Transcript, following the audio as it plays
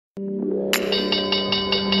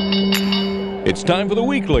It's time for the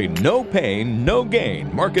weekly No Pain, No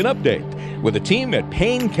Gain market update with a team at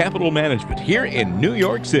Payne Capital Management here in New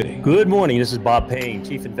York City. Good morning. This is Bob Payne,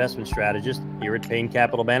 Chief Investment Strategist here at Payne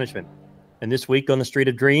Capital Management. And this week on the Street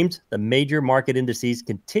of Dreams, the major market indices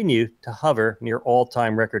continue to hover near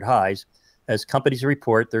all-time record highs as companies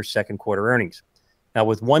report their second quarter earnings. Now,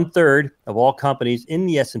 with 1/3 of all companies in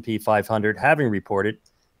the S&P 500 having reported,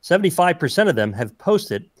 75% of them have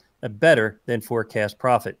posted a better than forecast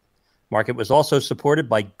profit. Market was also supported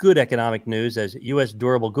by good economic news as U.S.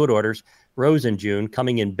 durable good orders rose in June,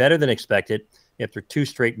 coming in better than expected after 2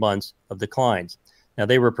 straight months of declines. Now,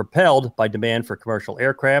 they were propelled by demand for commercial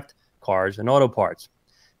aircraft, cars, and auto parts.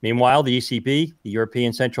 Meanwhile, the ECB, the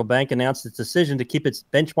European Central Bank, announced its decision to keep its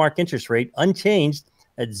benchmark interest rate unchanged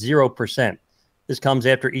at 0%. This comes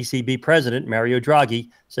after ECB President Mario Draghi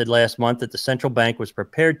said last month that the central bank was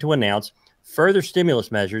prepared to announce further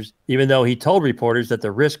stimulus measures, even though he told reporters that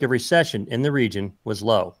the risk of recession in the region was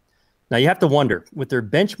low. Now, you have to wonder, with their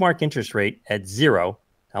benchmark interest rate at 0,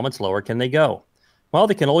 how much lower can they go? Well,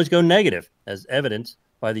 they can always go negative, as evidenced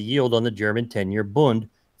by the yield on the German 10-year Bund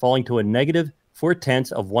falling to a negative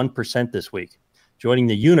 0.4% this week, joining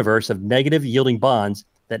the universe of negative yielding bonds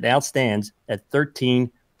that now stands at $13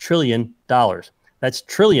 trillion. That's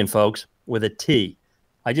trillion, folks, with a T.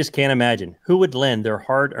 I just can't imagine who would lend their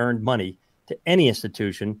hard-earned money to any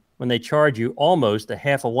institution when they charge you almost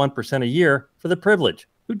 0.5% a year for the privilege.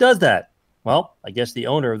 Who does that? Well, I guess the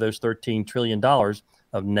owner of those $13 trillion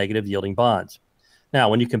of negative yielding bonds. Now,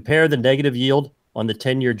 when you compare the negative yield on the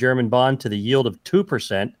 10-year German bond to the yield of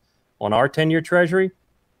 2% on our 10-year treasury,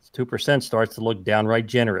 2% starts to look downright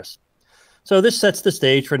generous. So this sets the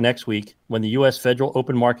stage for next week when the U.S. Federal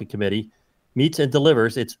Open Market Committee meets and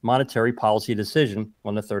delivers its monetary policy decision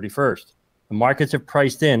on the 31st. The markets have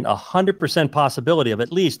priced in a 100% possibility of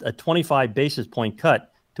at least a 25 basis point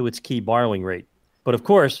cut to its key borrowing rate. But of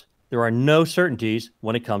course, there are no certainties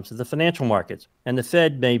when it comes to the financial markets, and the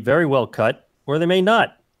Fed may very well cut, or they may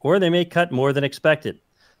not, or they may cut more than expected.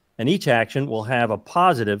 And each action will have a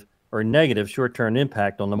positive or negative short-term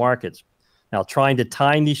impact on the markets. Now, trying to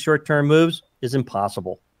time these short-term moves is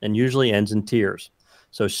impossible and usually ends in tears.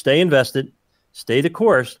 So stay invested, stay the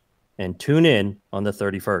course, and tune in on the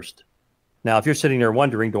 31st. Now, if you're sitting there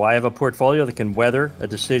wondering, do I have a portfolio that can weather a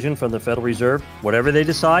decision from the Federal Reserve, whatever they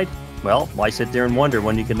decide? Well, why sit there and wonder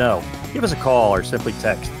when you can know? Give us a call or simply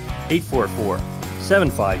text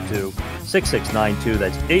 844-752-6692.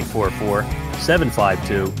 That's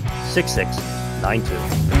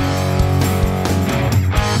 844-752-6692.